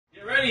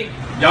ready?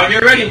 Y'all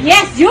get ready?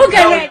 Yes, you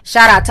get ready.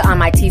 Shout out to all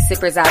my tea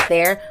sippers out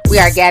there. We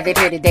are gathered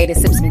here today to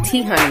sip some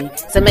tea, honey.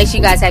 So make sure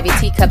you guys have your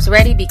teacups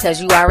ready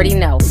because you already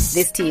know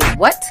this tea is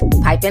what?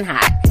 Piping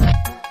hot.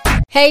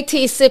 Hey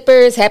tea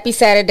sippers, happy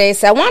Saturday.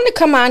 So I wanted to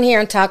come on here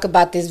and talk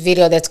about this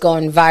video that's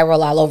going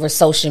viral all over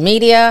social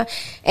media.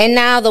 And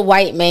now the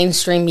white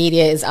mainstream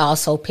media is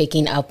also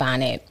picking up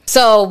on it.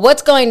 So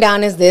what's going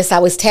down is this. I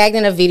was tagged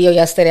in a video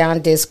yesterday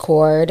on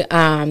Discord.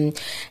 And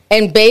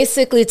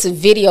basically it's a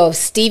video of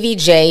Stevie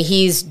J.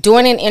 He's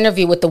doing an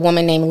interview with a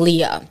woman named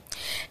Leah.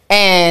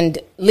 And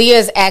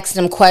Leah's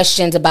asking him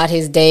questions about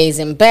his days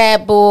in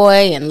Bad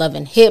Boy and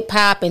loving hip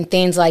hop and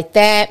things like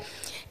that.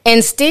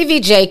 And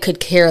Stevie J could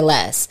care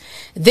less.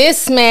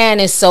 This man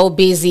is so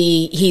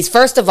busy.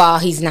 First of all,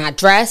 he's not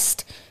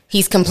dressed.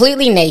 He's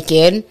completely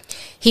naked.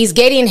 He's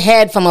getting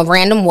head from a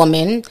random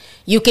woman.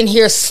 You can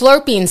hear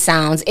slurping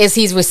sounds as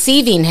he's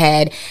receiving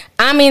head.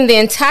 I mean, the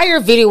entire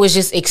video was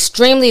just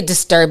extremely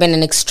disturbing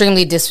and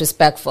extremely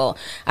disrespectful.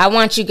 I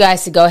want you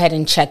guys to go ahead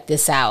and check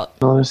this out.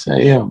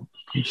 Honestly,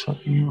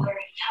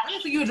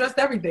 you addressed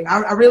everything.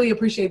 I really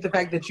appreciate the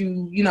fact that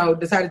you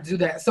decided to do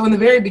that. So in the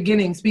very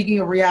beginning, speaking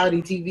of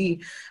reality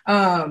TV,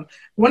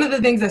 one of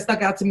the things that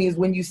stuck out to me is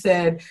when you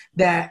said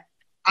that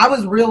I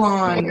was real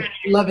on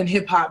loving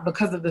hip hop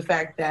because of the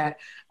fact that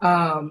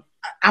I'm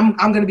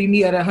going to be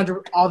me at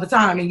 100 all the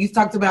time. And you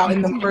talked about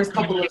in the first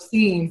couple of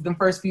scenes, the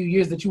first few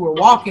years that you were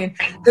walking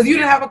because you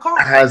didn't have a car.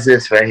 How's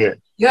this right here?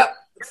 Yep,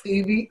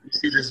 Stevie. You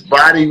see this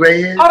body right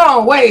here? Hold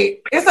on,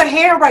 wait. It's a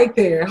hand right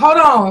there. Hold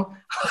on.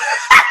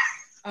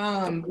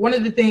 One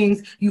of the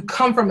things, you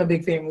come from a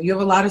big family. You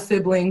have a lot of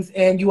siblings,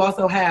 and you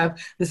also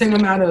have the same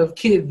amount of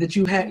kids that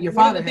you had. Your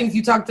father. One of the things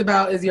you talked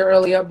about is your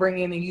early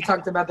upbringing, and you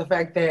talked about the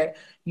fact that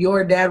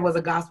your dad was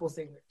a gospel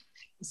singer.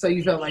 So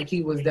you felt like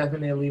he was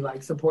definitely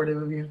like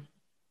supportive of you.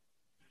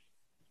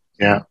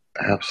 Yeah,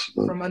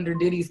 absolutely. From under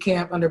Diddy's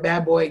camp, under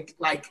Bad Boy,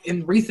 like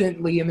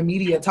recently in the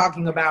media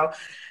talking about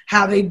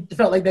how they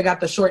felt like they got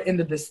the short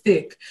end of the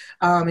stick.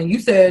 And you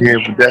said, yeah,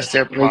 but that's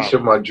that. Make sure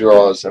my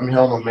drawers. I mean,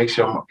 hold on. Make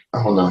sure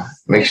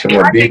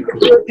my big.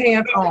 Put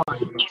pants on.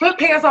 Put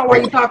pants on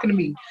while you're talking to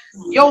me.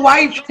 Your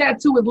wife's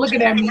tattoo is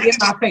looking at me in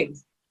my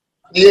face.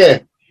 Yeah,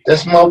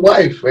 that's my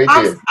wife right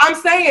there. I'm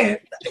saying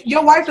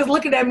your wife is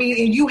looking at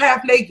me and you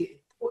half naked.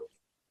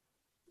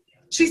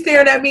 She's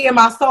staring at me in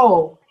my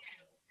soul.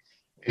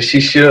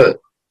 She should.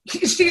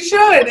 She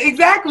should,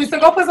 exactly. So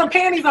go put some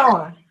panties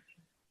on.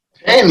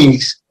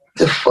 Panties?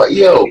 The fuck,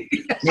 yo,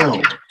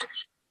 y'all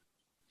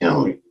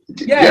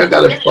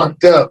got it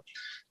fucked up.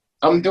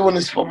 I'm doing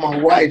this for my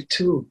wife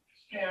too.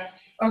 Yeah.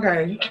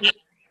 Okay.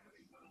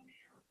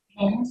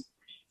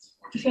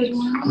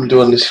 I'm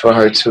doing this for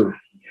her too.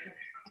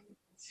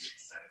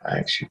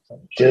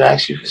 Did I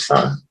ask you for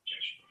something?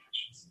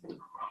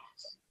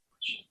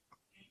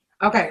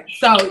 Okay,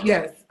 so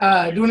yes,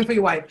 doing it for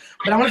your wife.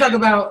 But I want to talk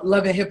about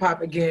Love and Hip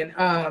Hop again.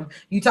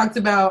 You talked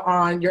about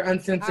on your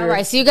Uncensored. All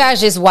right, so you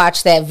guys just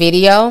watched that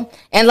video.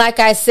 And like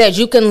I said,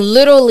 you can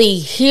literally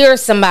hear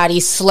somebody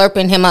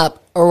slurping him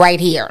up right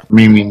here.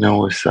 Mimi know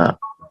what's up.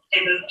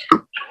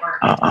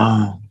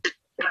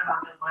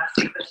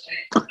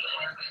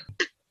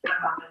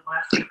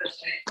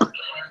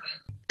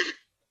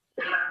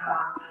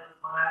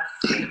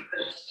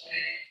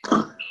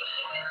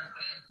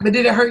 But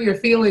did it hurt your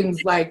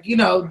feelings? Like,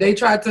 they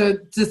tried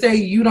to say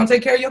you don't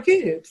take care of your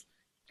kids.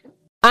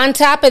 On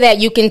top of that,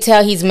 you can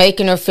tell he's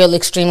making her feel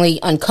extremely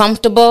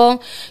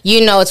uncomfortable.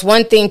 It's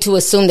one thing to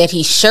assume that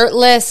he's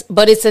shirtless,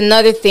 but it's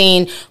another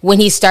thing when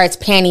he starts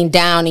panning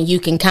down and you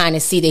can kind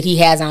of see that he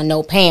has on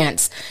no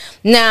pants.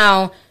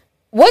 Now,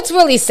 what's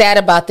really sad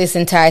about this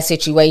entire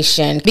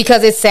situation,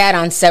 because it's sad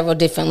on several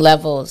different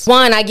levels.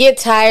 One, I get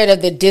tired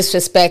of the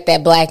disrespect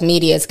that black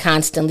media is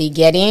constantly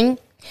getting.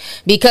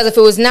 Because if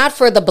it was not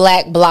for the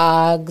black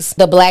blogs,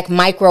 the black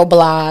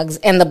microblogs,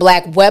 and the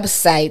black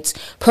websites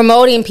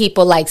promoting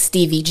people like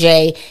Stevie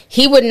J,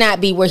 he would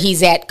not be where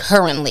he's at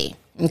currently,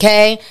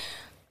 okay?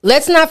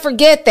 Let's not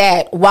forget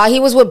that while he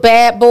was with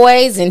Bad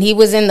Boys and he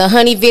was in the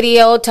Honey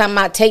video talking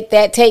about take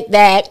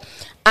that,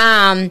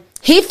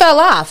 he fell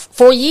off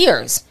for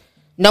years.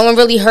 No one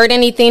really heard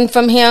anything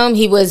from him.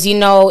 He was,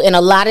 in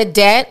a lot of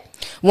debt.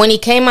 When he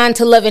came on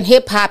to Love and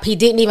Hip Hop, he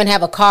didn't even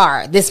have a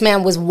car. This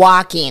man was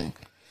walking.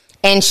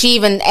 And she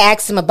even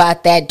asked him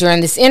about that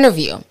during this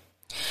interview.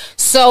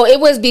 So it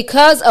was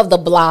because of the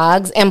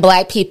blogs and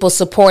black people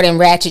supporting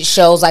ratchet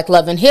shows like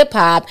Love and Hip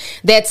Hop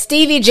that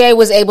Stevie J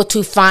was able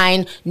to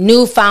find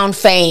newfound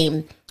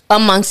fame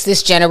amongst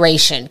this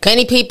generation.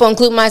 Many people,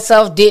 including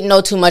myself, didn't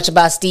know too much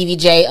about Stevie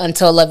J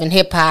until Love and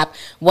Hip Hop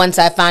once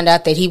I found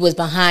out that he was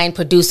behind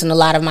producing a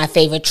lot of my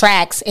favorite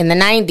tracks in the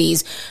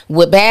 90s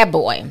with Bad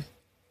Boy.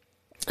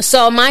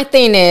 So my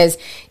thing is,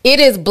 it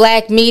is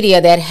black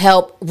media that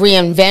help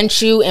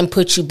reinvent you and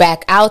put you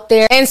back out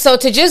there. And so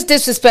to just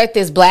disrespect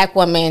this black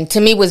woman,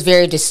 to me, was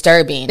very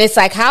disturbing. It's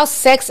like, how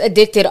sex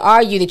addicted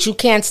are you that you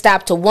can't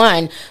stop to,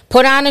 one,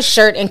 put on a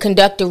shirt and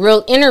conduct a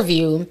real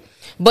interview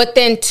But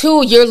then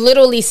 2, you're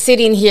literally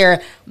sitting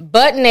here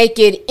butt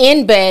naked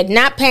in bed,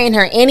 not paying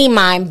her any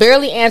mind,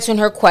 barely answering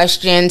her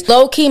questions,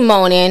 low-key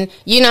moaning.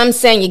 You know what I'm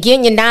saying? You're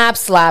getting your knob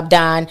slobbed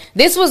on.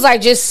 This was like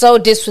just so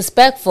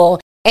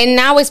disrespectful. And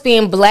now it's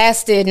being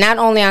blasted not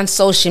only on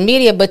social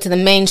media, but to the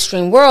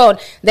mainstream world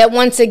that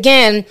once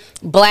again,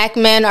 black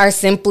men are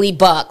simply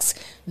bucks.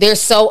 They're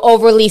so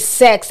overly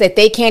sexed that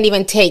they can't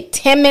even take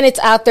 10 minutes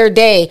out their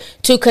day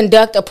to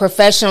conduct a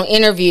professional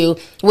interview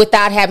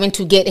without having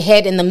to get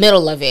head in the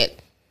middle of it.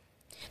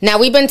 Now,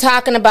 we've been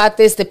talking about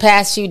this the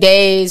past few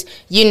days,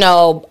 you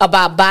know,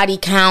 about body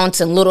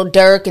counts and Little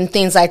Dirk and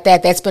things like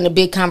that. That's been a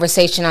big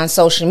conversation on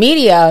social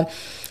media.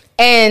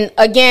 And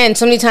again,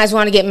 so many times we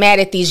want to get mad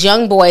at these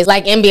young boys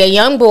like NBA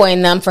Youngboy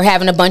and them for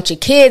having a bunch of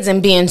kids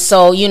and being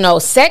so, you know,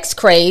 sex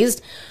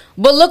crazed.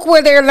 But look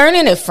where they're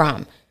learning it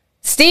from.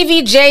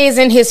 Stevie J is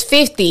in his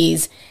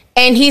 50s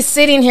and he's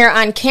sitting here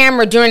on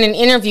camera during an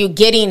interview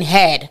getting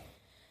head.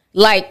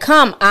 Like,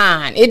 come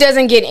on. It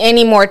doesn't get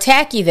any more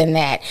tacky than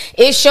that.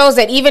 It shows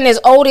that even as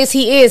old as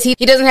he is, he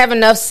doesn't have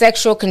enough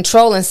sexual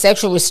control and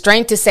sexual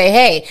restraint to say,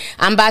 hey,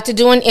 I'm about to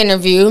do an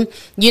interview.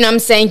 You know what I'm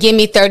saying? Give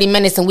me 30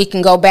 minutes and we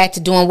can go back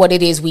to doing what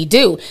it is we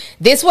do.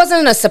 This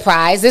wasn't a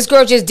surprise. This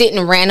girl just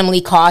didn't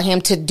randomly call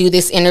him to do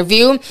this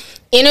interview.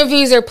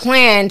 Interviews are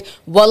planned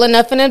well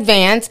enough in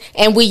advance,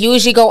 and we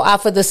usually go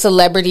off of the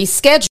celebrity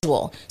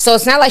schedule. So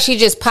it's not like she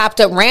just popped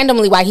up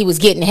randomly while he was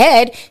getting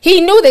head. He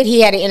knew that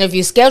he had an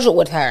interview scheduled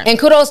with her. And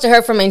kudos to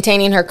her for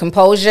maintaining her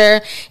composure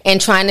and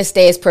trying to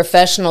stay as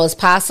professional as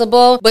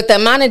possible. But the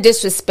amount of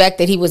disrespect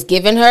that he was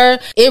giving her,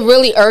 it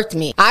really irked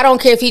me. I don't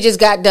care if he just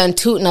got done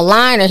tooting a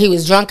line or he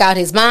was drunk out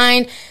his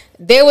mind.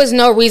 There was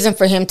no reason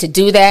for him to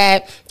do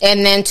that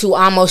and then to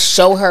almost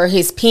show her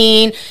his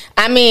peen.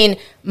 I mean,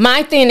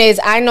 my thing is,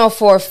 I know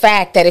for a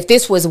fact that if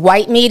this was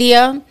white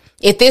media,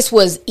 if this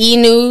was E!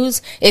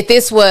 News, if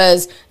this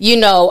was, you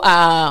know,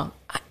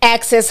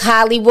 Access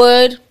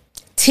Hollywood,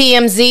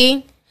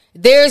 TMZ,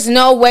 there's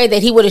no way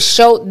that he would have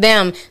showed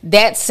them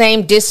that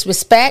same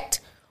disrespect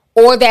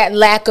or that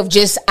lack of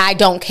just, I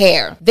don't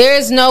care.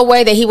 There's no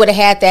way that he would have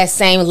had that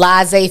same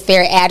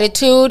laissez-faire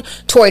attitude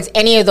towards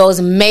any of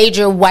those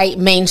major white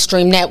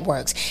mainstream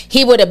networks.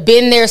 He would have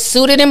been there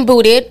suited and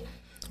booted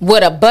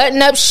with a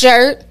button-up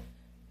shirt,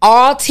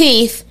 all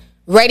teeth,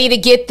 ready to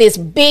get this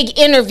big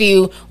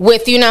interview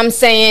with, you know what I'm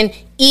saying,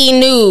 E!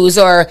 News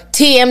or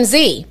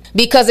TMZ.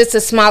 Because it's a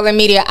smaller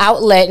media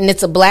outlet and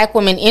it's a black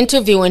woman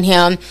interviewing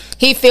him,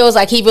 he feels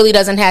like he really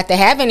doesn't have to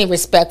have any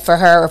respect for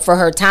her or for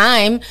her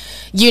time.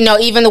 You know,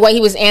 even the way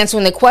he was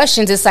answering the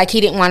questions, it's like he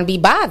didn't want to be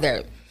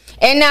bothered.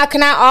 And now,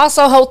 can I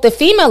also hold the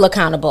female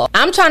accountable?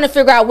 I'm trying to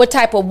figure out what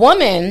type of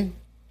woman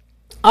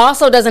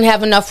also doesn't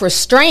have enough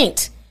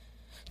restraint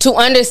to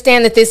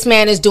understand that this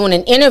man is doing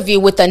an interview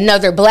with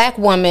another black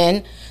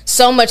woman,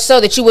 so much so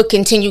that you would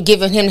continue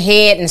giving him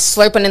head and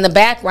slurping in the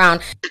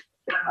background.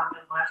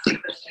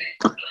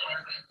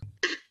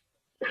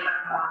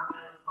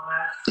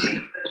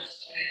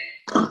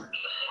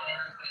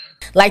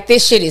 Like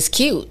this shit is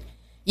cute.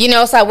 You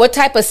know, it's like, what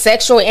type of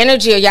sexual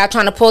energy are y'all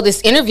trying to pull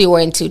this interviewer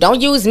into? Don't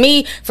use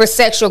me for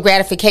sexual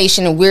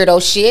gratification and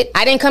weirdo shit.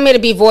 I didn't come here to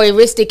be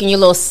voyeuristic in your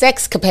little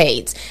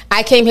sexcapades.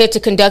 I came here to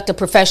conduct a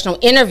professional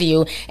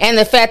interview, and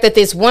the fact that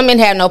this woman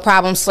had no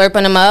problem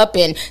slurping him up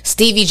and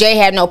Stevie J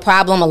had no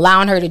problem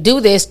allowing her to do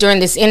this during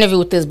this interview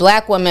with this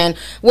black woman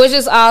was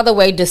just all the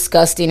way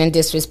disgusting and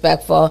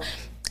disrespectful.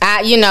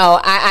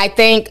 I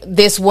think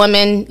this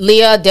woman,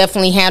 Leah,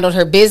 definitely handled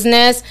her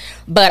business,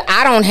 but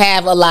I don't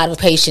have a lot of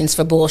patience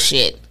for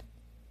bullshit.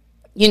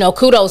 You know,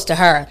 kudos to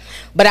her.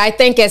 But I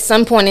think at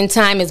some point in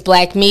time as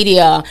black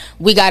media,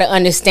 we got to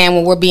understand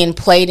when we're being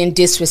played and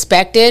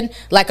disrespected.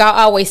 Like I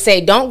always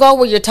say, don't go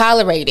where you're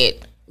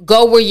tolerated.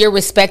 Go where you're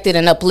respected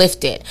and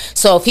uplifted.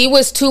 So if he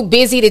was too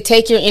busy to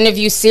take your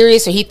interview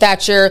serious or he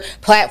thought your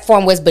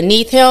platform was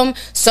beneath him,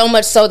 so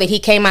much so that he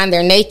came on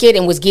there naked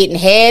and was getting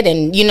head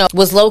and, you know,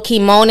 was low-key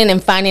moaning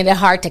and finding it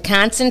hard to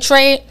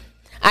concentrate,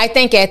 I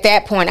think at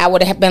that point I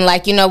would have been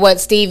like, you know what,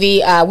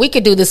 Stevie, we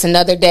could do this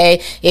another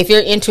day. If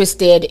you're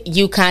interested,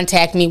 you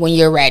contact me when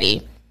you're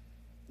ready.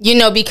 You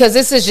know, because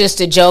this is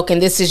just a joke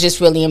and this is just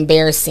really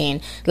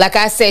embarrassing. Like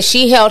I said,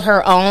 she held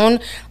her own,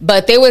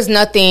 but there was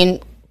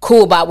nothing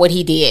cool about what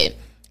he did.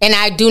 And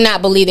I do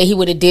not believe that he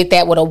would have did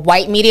that with a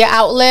white media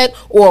outlet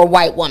or a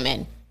white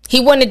woman. He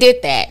wouldn't have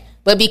did that.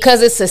 But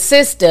because it's a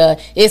sister,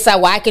 it's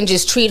like, well, I can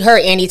just treat her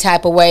any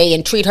type of way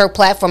and treat her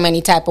platform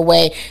any type of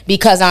way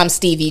because I'm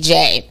Stevie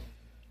J.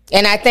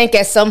 And I think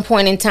at some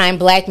point in time,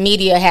 black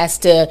media has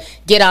to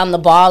get on the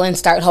ball and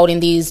start holding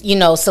these, you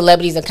know,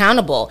 celebrities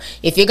accountable.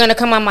 If you're going to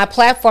come on my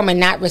platform and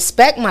not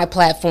respect my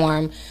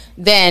platform,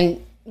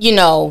 then, you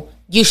know,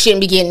 you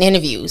shouldn't be getting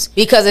interviews.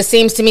 Because it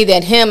seems to me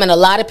that him and a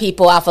lot of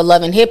people off of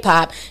Love and Hip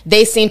Hop,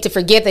 they seem to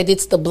forget that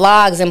it's the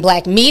blogs and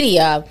black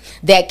media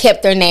that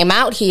kept their name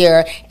out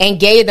here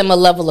and gave them a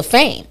level of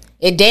fame.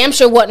 It damn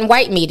sure wasn't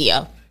white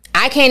media.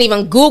 I can't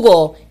even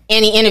Google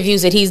any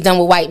interviews that he's done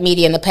with white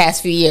media in the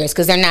past few years,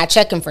 because they're not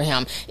checking for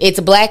him. It's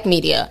black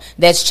media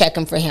that's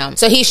checking for him.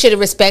 So he should have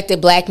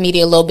respected black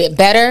media a little bit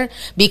better,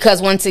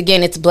 because once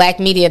again, it's black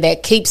media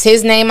that keeps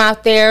his name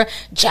out there,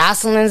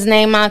 Jocelyn's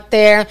name out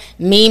there,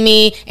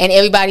 Mimi, and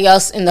everybody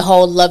else in the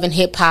whole Love and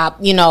Hip Hop,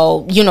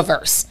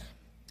 universe.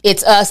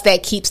 It's us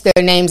that keeps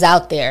their names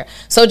out there.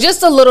 So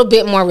just a little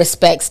bit more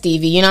respect,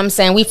 Stevie. You know what I'm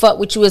saying? We fuck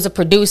with you as a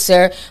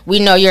producer. We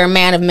know you're a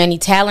man of many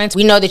talents.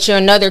 We know that you're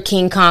another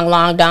King Kong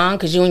Long Dong,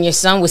 because you and your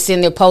son was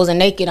sitting there posing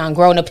naked on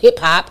Growing Up Hip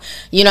Hop.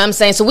 You know what I'm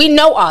saying? So we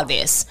know all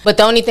this. But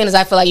the only thing is,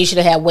 I feel like you should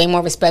have had way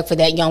more respect for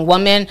that young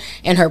woman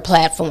and her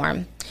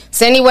platform.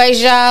 So anyways,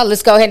 y'all,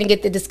 let's go ahead and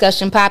get the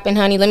discussion popping,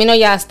 honey. Let me know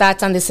y'all's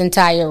thoughts on this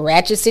entire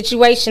ratchet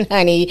situation,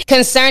 honey,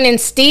 concerning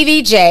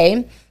Stevie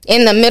J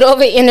in the middle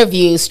of an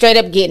interview, straight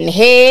up getting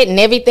head and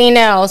everything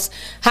else.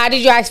 How did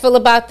you guys feel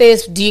about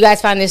this? Do you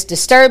guys find this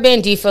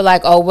disturbing? Do you feel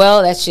like, oh,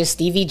 well, that's just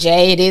Stevie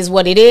J, it is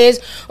what it is?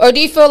 Or do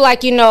you feel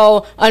like,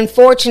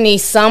 unfortunately,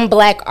 some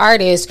black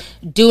artists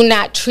do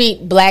not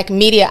treat black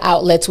media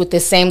outlets with the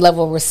same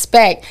level of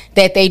respect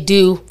that they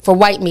do for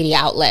white media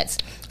outlets?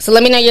 So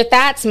let me know your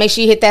thoughts. Make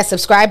sure you hit that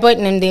subscribe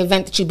button in the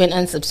event that you've been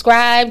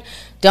unsubscribed.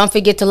 Don't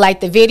forget to like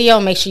the video.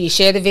 Make sure you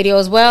share the video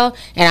as well.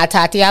 And I'll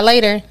talk to y'all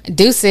later.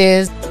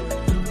 Deuces.